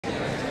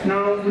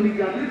Now, when you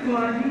gather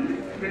Kumaji,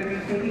 when we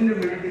are taking the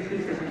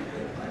meditation session,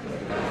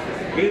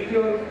 make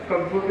your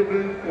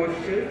comfortable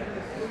posture.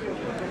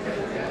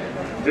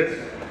 Just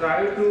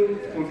try to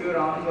put your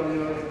arms on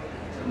your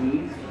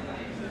knees,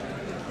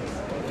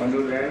 on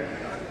your legs.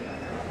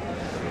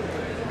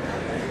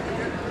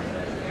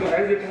 So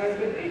as it has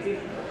been taken,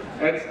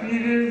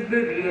 experience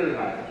the real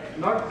high,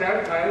 not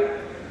that high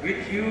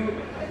which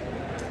you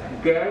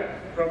get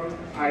from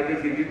either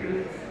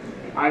digital,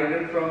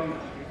 either from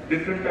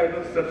different type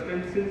of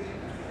substances.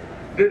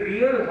 The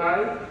real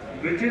high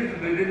which is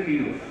within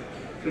you.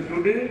 So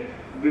today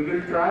we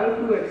will try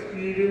to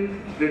experience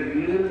the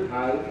real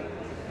high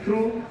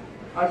through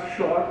a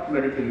short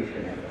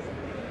meditation.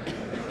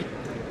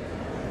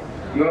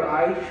 Your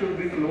eyes should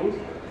be closed,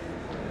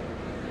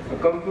 a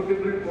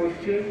comfortable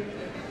posture.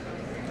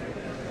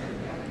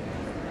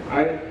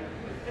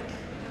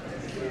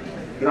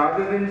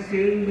 Rather than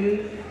saying me,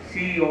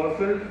 see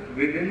yourself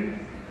within,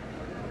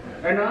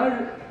 and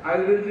I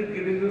will be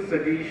giving you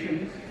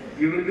suggestions.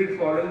 You will be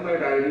following my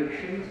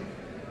directions.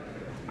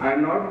 I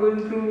am not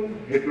going to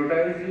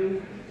hypnotize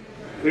you.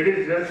 It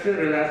is just a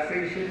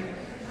relaxation.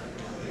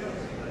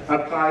 A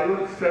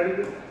pivot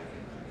cell.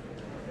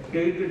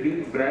 Take a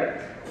deep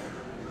breath.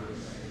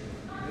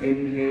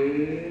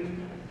 Inhale.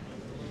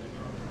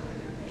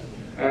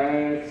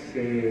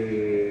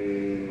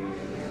 Exhale.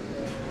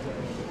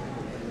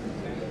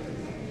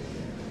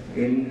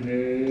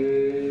 Inhale.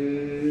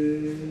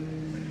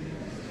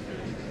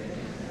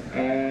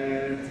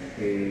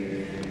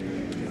 Exhale.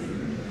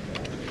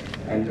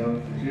 And now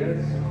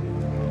just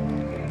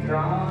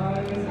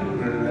try to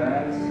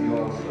relax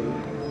yourself.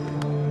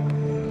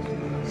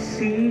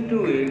 See to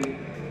it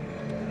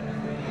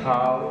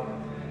how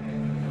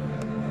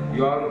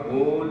your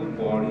whole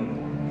body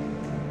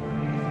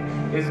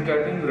is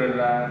getting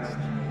relaxed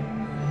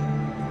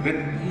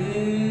with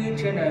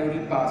each and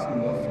every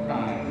passing of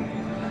time.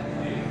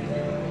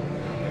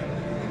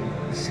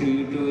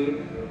 See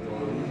to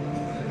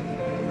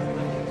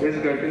it is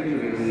getting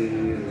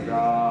released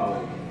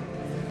out.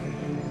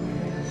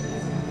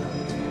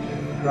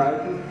 Try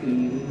to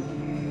feel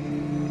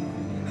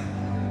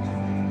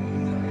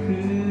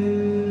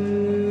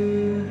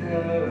the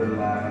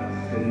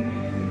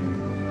relaxation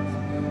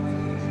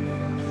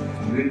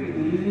with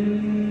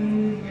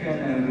each and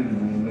every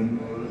movement.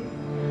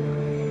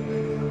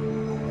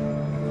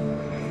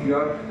 You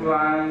are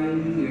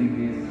flying in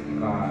the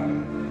sky.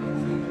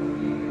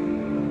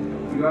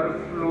 You are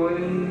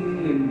flowing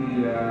in the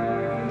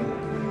air.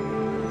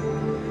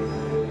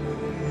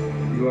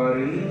 You are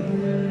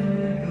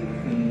able to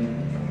feel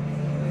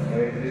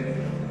as if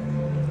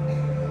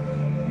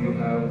you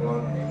have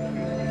got.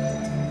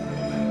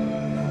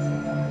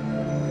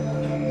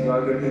 You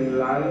are getting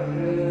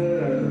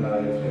lighter and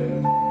lighter.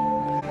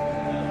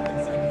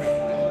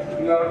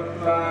 You are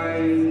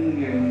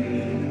flying in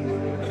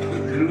the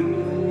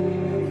blue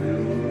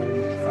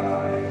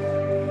sky.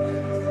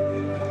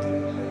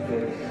 The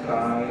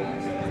sky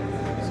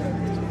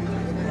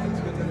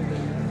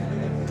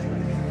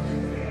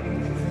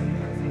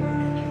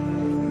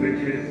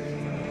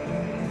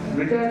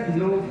which has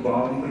no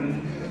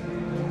boundaries.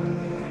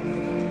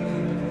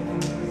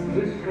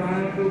 Just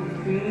try to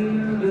feel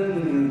the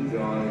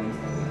joy.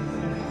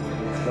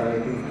 Try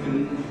to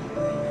feel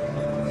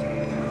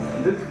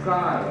the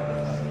sky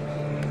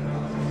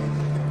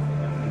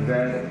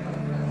where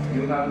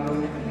you have no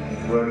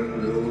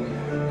workload,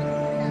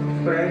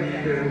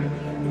 pressure,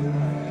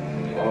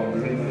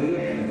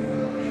 obligation.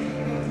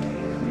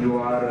 You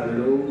are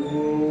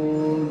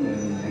alone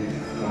in the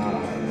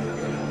sky.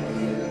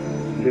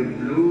 The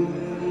blue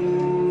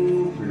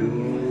sky.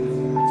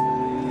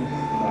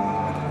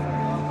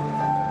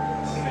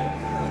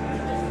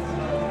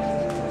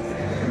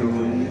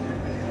 Slowly,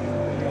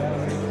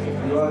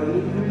 you are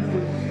able to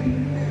see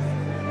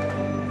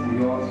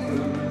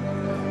yourself.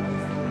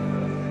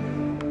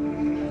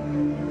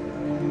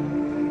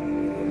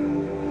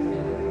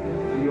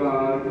 You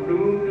are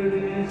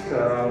totally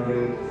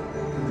surrounded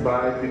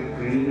by the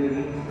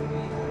greenery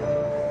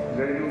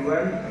where you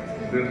went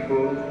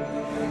before.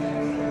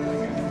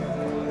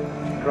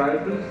 Try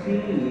to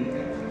see it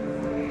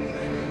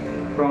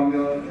from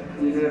your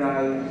inner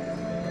eyes,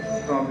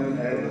 from your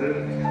head.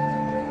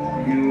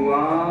 You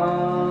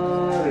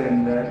are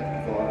in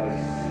that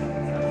forest.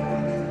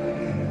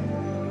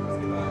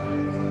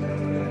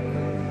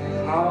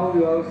 How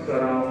you are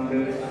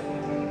surrounded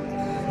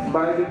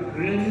by the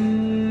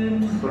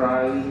green,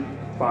 bright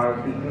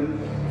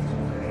particles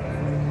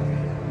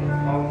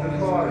of the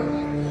forest.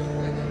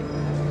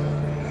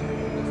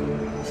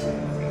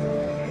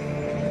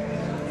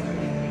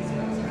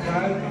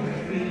 Try to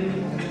feel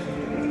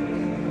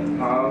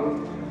how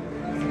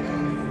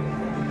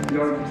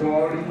your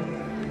body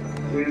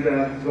is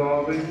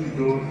absorbing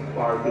those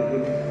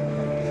particles.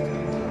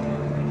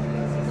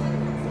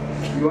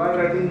 You are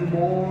getting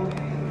more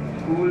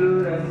cooler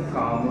and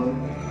calmer.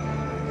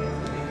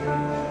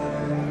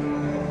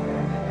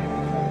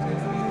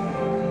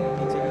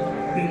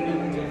 Feel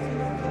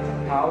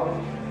how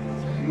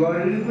you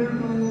are able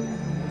to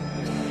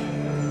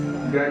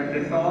get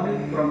the tonic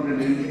from the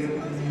nature.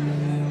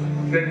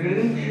 The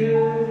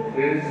nature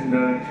is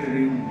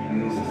nurturing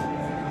you.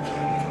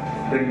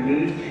 The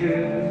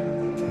nature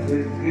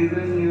is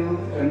giving you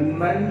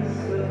immense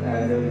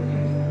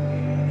energy.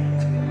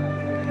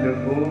 The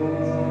whole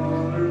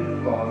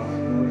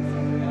cosmos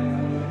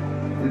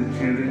is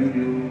giving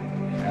you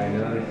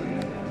energy.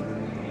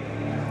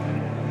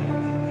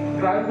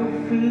 Try to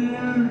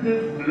feel the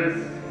bliss,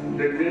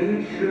 the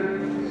nature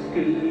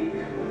state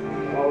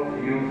of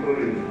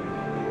euphoria.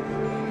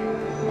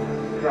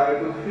 Try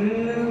to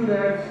feel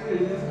that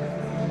state.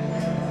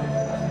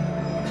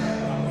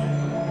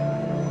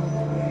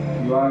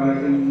 You are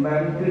getting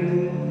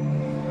mentally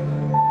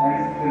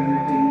and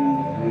physically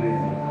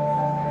busy.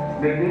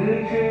 The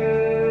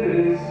nature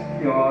is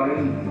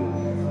curing you.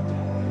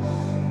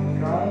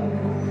 Try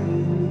to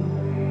feel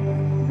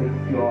the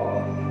cure.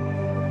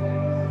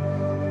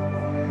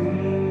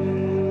 Feel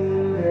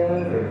the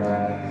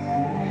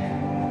relaxation.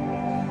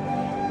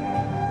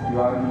 You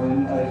are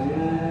going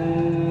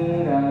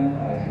ahead and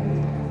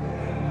ahead.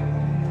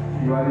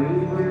 You are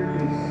able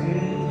to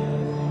see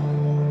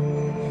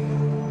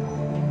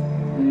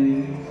the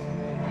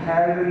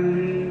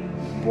heavenly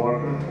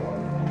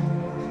waterfall.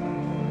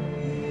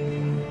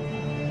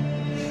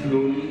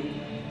 Slowly,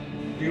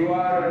 you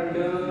are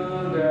under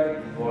that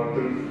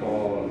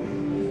waterfall.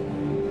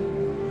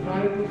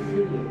 Try to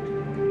feel it.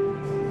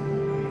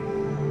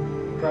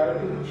 Try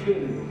to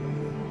chill,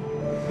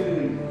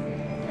 feel,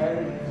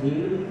 and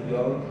heal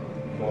your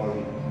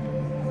body.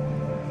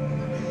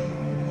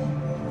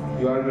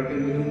 You are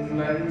getting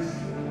influence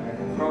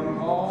from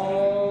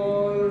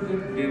all the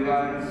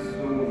divine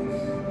souls,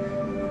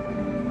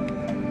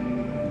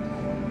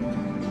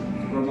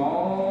 from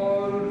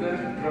all the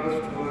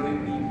trustworthy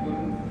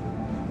people,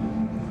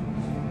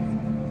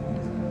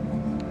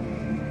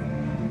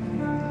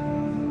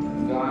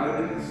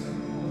 guidance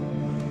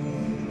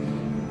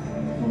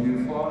whom you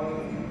follow.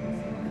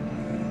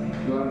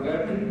 You are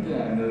getting the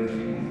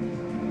energy.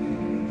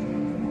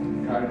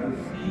 Try to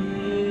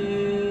feel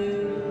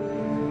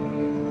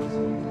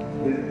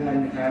this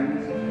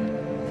enhanced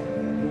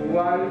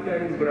white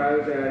and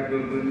bright air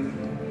bubble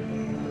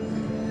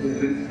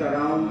is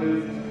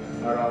surrounded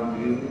around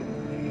you.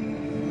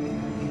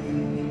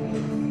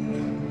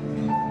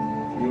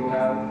 You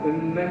have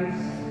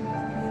immense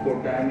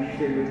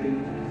potentiality,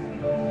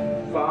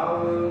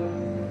 power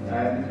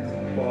and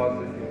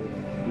positive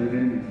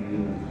within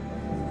you.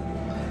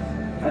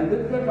 And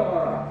with that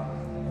aura,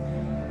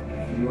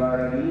 you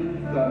are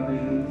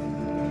becoming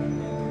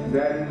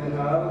where you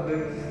have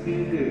been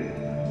seated.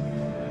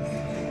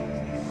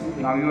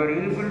 Now you are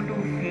able to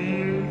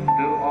feel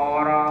the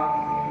aura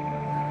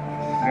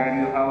where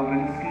you have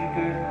been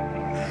seated,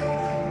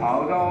 how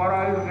the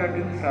aura is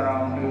getting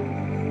surrounded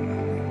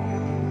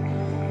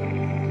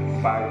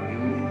by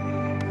you.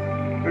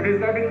 It is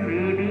getting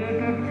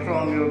radiated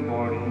from your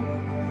body,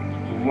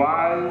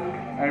 white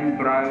and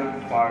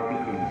bright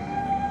particles.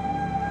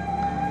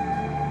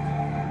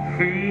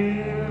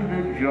 Feel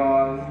the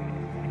joy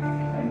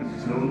and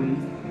slowly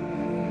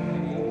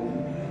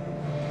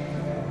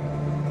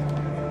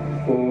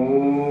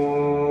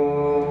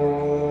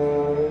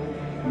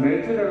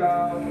make it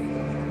aloud.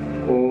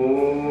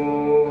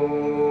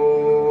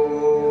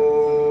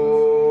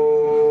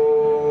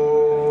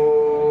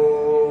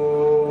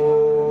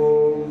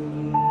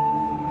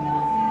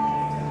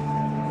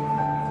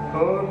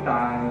 Hold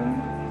time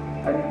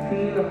and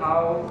feel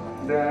how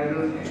the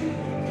energy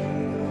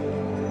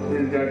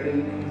is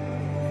getting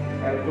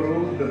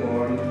across the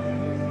body.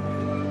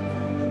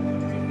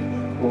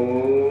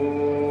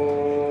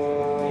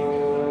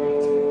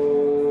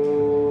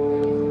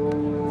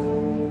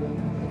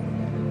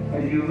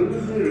 And you will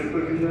be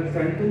repeating a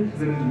sentence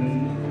with me.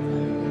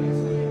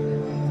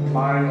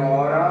 My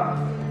aura,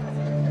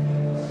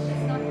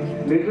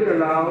 make it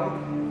aloud.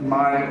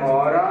 My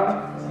aura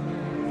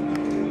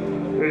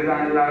is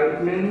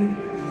enlightening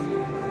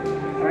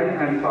and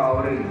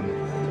empowering.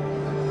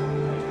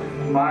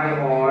 My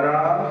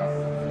aura,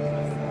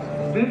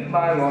 with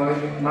my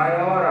voice, my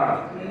aura,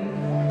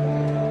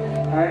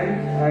 and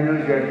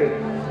energetic.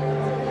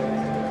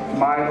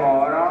 My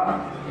aura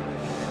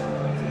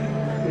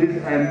is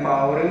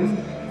empowering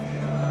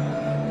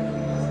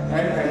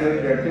and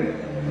energetic.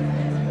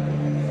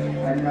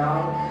 And now,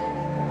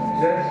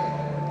 just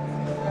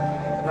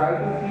try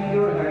to feel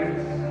your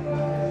hands,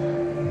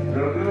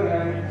 rub your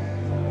hands,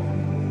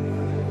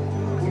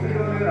 put it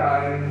on your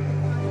eyes,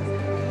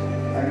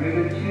 and with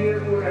a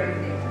cheerful and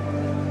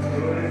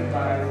glorious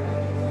smile,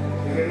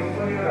 you can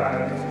open your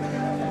eyes.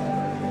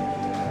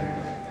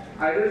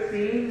 I was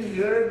saying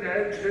here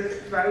that just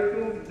try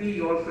to be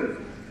yourself.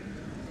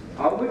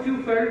 How much you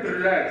felt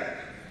relaxed?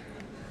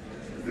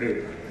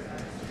 Great.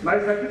 My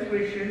second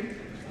question,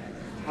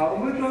 how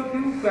much of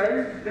you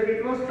felt that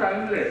it was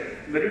timeless?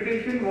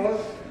 Meditation was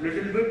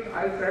little bit,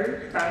 I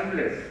felt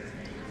timeless.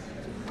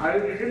 I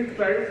didn't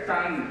felt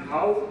time,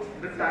 how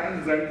the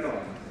time went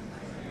on.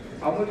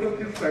 How much of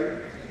you felt?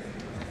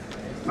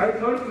 My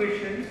third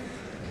question,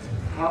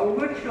 how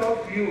much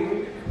of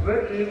you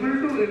were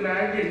able to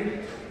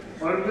imagine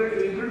or if you're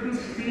able to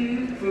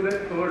see through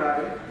that third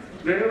eye,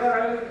 wherever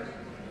I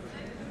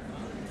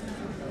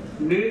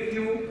make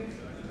you,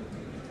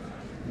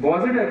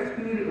 was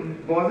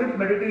it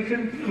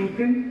meditation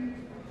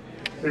soothing?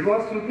 It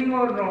was soothing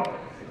or not?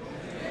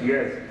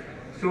 Yes.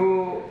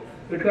 So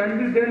it can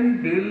be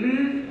done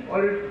daily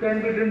or it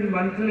can be done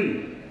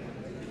monthly.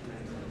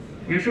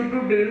 You should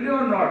do daily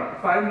or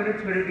not? 5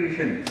 minutes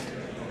meditation.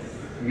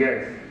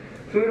 Yes.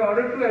 So in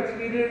order to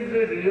experience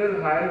the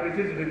real high which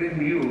is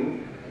within you,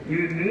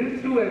 you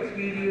need to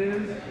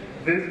experience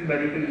this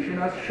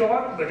meditation, a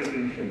short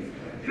meditation.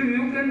 So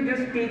you can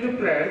just take a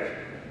pledge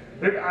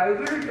that I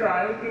will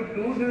try to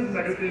do this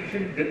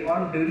meditation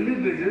on daily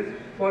basis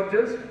for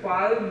just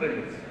 5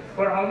 minutes.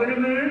 For how many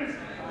minutes?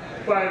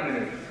 5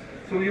 minutes.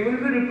 So you will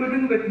be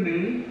repeating with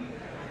me,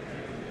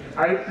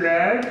 I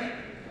pledge,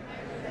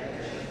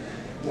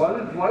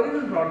 voice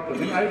is not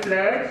coming, I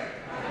pledge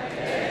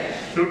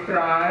to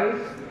try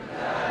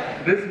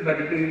this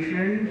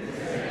meditation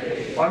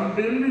on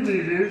daily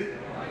basis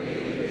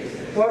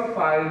for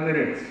 5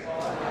 minutes.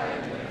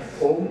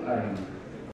 Om Aram.